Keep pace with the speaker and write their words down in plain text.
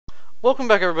Welcome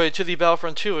back everybody to the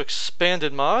Battlefront 2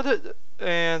 expanded mod,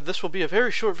 and this will be a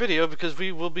very short video because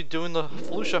we will be doing the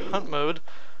Felucia hunt mode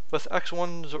with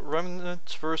X1's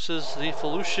Remnants versus the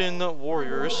Felucian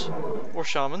warriors, or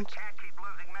shamans.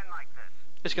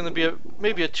 It's going to be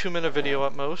maybe a 2-minute video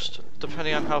at most,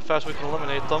 depending on how fast we can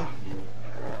eliminate them.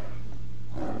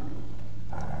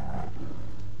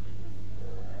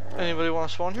 Anybody want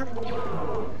to spawn here?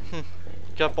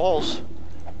 Got balls.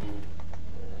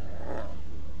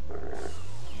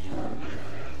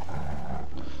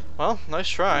 Well, nice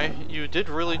try. You did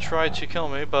really try to kill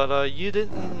me, but you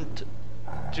didn't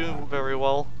do very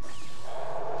well.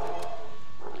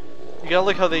 You gotta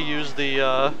like how they use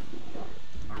the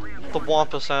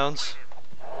wampa sounds.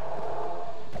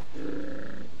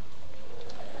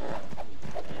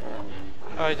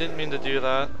 I didn't mean to do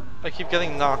that. I keep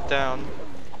getting knocked down.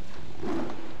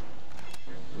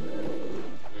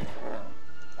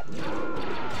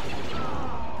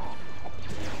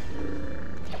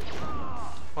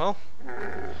 Well,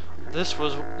 this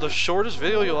was the shortest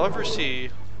video you'll ever see.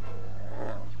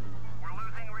 We're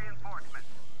losing reinforcements.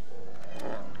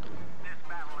 This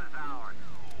battle is ours.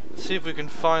 Let's see if we can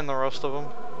find the rest of them.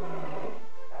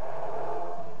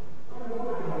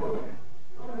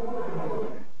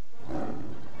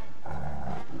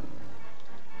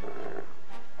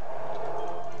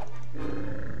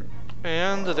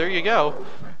 And there you go.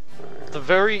 The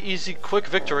very easy, quick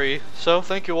victory. So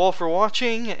thank you all for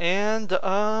watching, and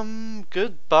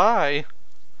goodbye.